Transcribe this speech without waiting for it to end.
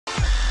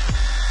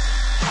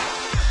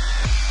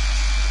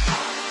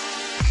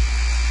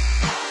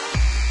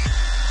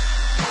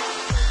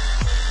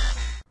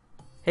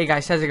Hey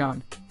guys, how's it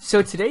going?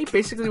 So today,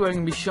 basically what I'm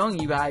going to be showing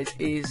you guys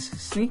is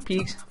sneak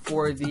peeks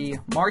for the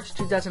March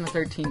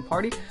 2013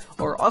 party,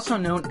 or also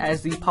known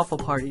as the Puffle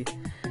party.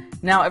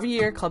 Now, every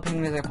year, Club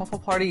Penguin has a Puffle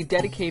party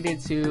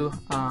dedicated to,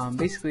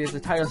 basically as the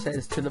title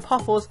says, to the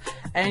Puffles,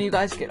 and you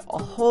guys get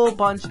a whole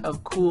bunch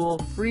of cool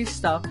free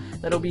stuff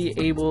that'll be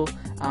able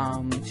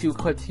to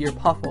equip to your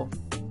Puffle.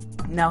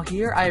 Now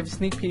here I have a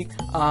sneak peek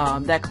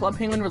that Club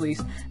Penguin released,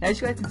 and as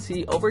you guys can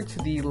see over to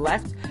the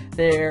left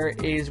there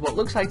is what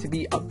looks like to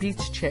be a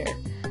beach chair.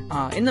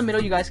 In the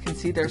middle you guys can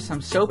see there's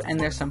some soap and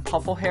there's some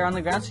Puffle hair on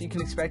the ground, so you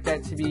can expect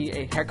that to be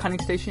a hair cutting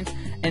station.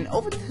 And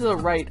over to the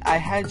right I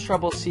had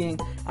trouble seeing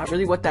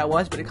really what that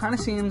was, but it kind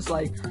of seems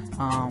like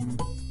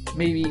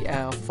maybe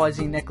a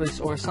fuzzy necklace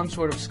or some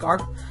sort of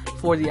scarf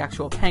for the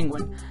actual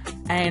penguin.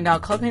 And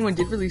Club Penguin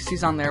did release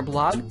these on their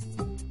blog,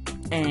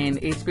 and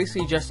it's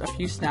basically just a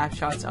few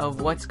snapshots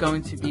of what's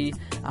going to be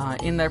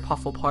in their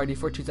Puffle party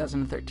for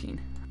 2013.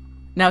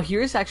 Now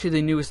here is actually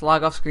the newest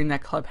log off screen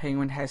that Club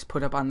Penguin has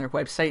put up on their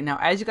website. Now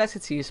as you guys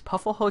can see, is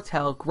Puffle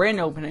Hotel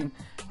grand opening,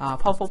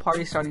 Puffle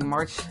party starting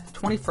March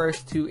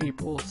 21st to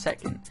April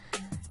 2nd.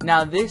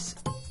 Now this,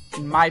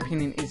 in my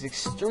opinion, is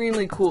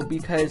extremely cool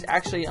because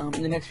actually in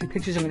the next few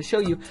pictures I'm going to show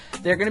you,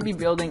 they're going to be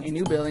building a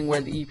new building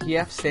where the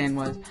EPF stand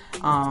was,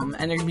 and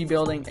they're going to be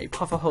building a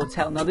Puffle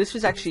Hotel. Now this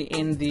was actually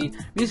in the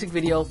music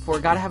video for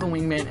Gotta Have a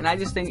Wingman, and I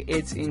just think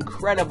it's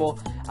incredible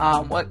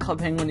what Club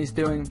Penguin is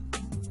doing,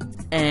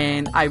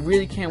 and I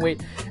really can't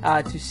wait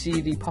to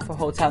see the Puffle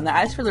Hotel. Now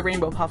as for the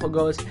Rainbow Puffle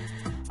goes,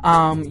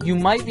 you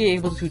might be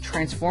able to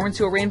transform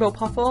into a Rainbow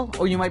Puffle,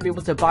 or you might be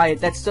able to buy it.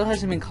 That still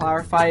hasn't been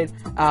clarified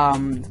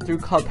through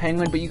Club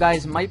Penguin, but you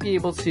guys might be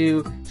able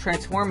to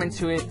transform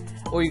into it,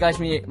 or you guys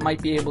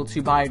might be able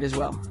to buy it as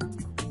well.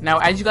 Now,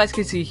 as you guys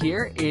can see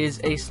here is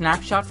a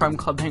snapshot from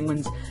Club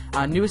Penguin's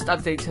newest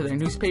update to their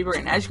newspaper,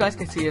 and as you guys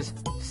can see, it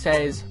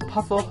says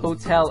Puffle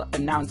Hotel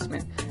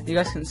announcement. You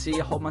guys can see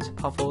a whole bunch of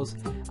Puffles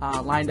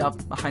lined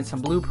up behind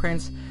some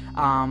blueprints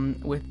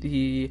with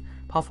the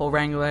Puffle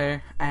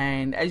Wrangler,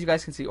 and as you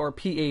guys can see, or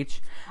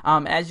PH,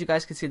 as you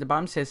guys can see at the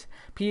bottom, says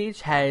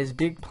PH has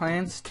big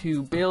plans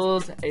to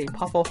build a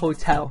Puffle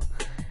Hotel.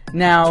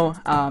 Now,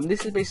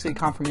 this is basically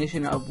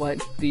confirmation of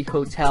what the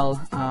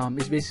hotel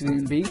is basically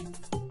going to be,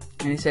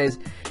 and it says,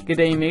 "Good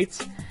day,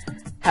 mates.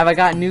 Have I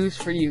got news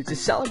for you. To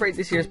celebrate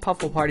this year's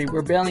Puffle party,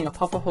 we're building a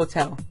Puffle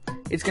Hotel.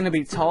 It's going to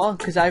be tall,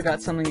 because I've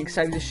got something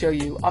exciting to show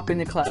you up in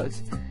the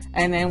clouds."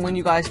 And then when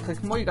you guys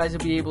click more, you guys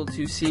will be able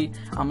to see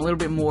a little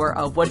bit more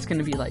of what it's going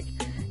to be like.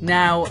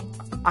 Now,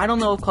 I don't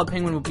know if Club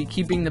Penguin will be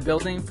keeping the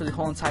building for the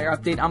whole entire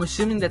update. I'm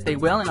assuming that they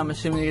will, and I'm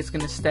assuming it's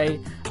going to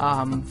stay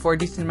for a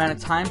decent amount of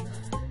time.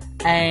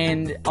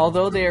 And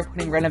although they are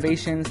putting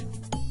renovations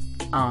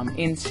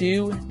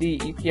into the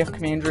EPF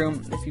command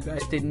room, if you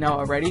guys didn't know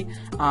already,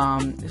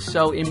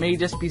 so it may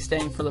just be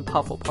staying for the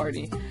Puffle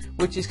party,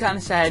 which is kind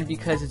of sad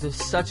because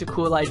it's such a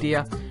cool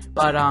idea.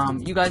 But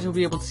you guys will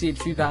be able to see it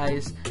if you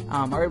guys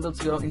are able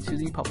to go into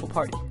the Puffle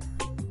party.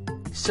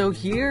 So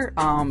here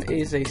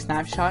is a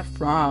snapshot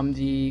from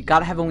the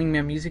Gotta Have a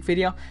Wingman music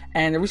video,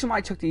 and the reason why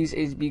I took these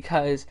is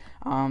because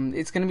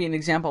it's going to be an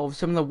example of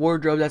some of the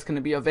wardrobe that's going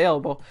to be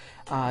available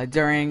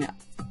during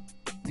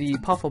the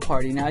Puffle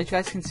party. Now as you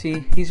guys can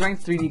see, he's wearing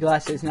 3D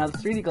glasses. Now the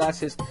 3D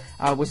glasses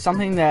was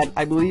something that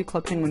I believe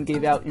Club Penguin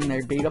gave out in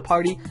their beta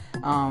party,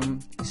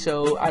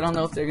 so I don't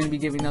know if they're going to be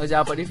giving those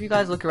out, but if you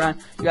guys look around,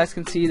 you guys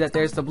can see that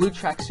there's the blue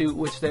tracksuit,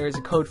 which there is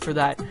a code for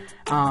that.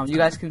 You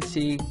guys can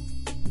see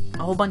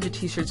a whole bunch of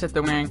t-shirts that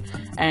they're wearing,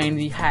 and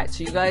the hat,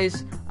 so you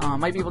guys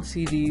might be able to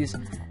see these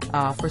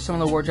for some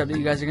of the wardrobe that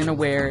you guys are going to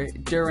wear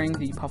during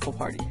the Puffle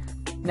party.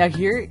 Now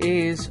here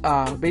is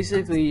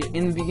basically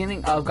in the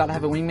beginning of Gotta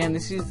Have a Wingman.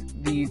 This is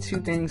the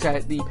two things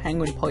that the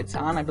penguin puts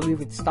on. I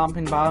believe it's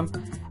Stomping Bottom,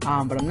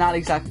 but I'm not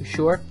exactly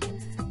sure.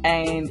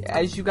 And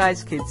as you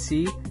guys can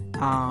see,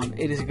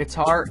 it is a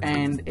guitar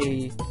and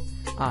a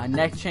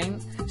neck chain.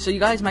 So you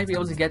guys might be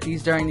able to get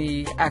these during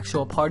the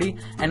actual party,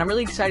 and I'm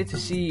really excited to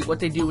see what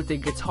they do with the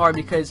guitar,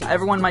 because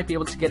everyone might be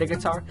able to get a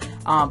guitar,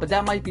 but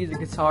that might be the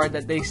guitar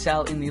that they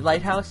sell in the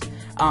lighthouse.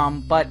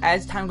 But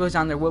as time goes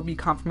on, there will be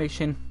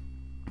confirmation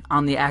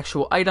on the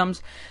actual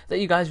items that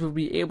you guys will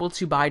be able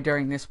to buy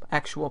during this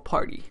actual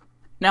party.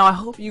 Now I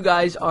hope you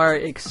guys are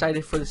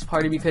excited for this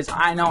party, because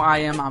I know I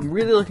am. I'm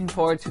really looking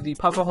forward to the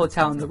Puffle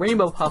Hotel and the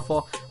Rainbow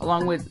Puffle,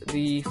 along with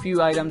the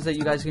few items that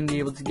you guys are going to be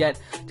able to get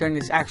during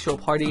this actual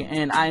party,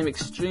 and I am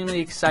extremely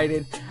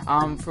excited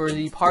for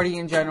the party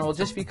in general,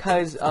 just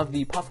because of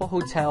the Puffle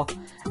Hotel,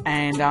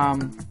 and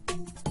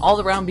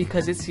all around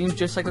because it seems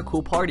just like a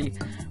cool party.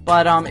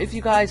 But if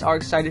you guys are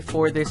excited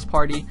for this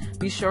party,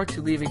 be sure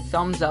to leave a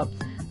thumbs up.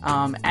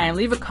 And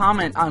leave a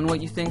comment on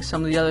what you think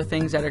some of the other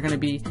things that are going to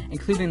be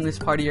included in this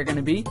party are going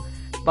to be.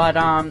 But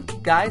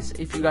guys,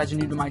 if you guys are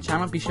new to my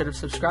channel, be sure to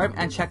subscribe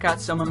and check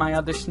out some of my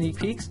other sneak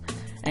peeks.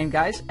 And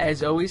guys,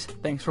 as always,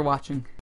 thanks for watching.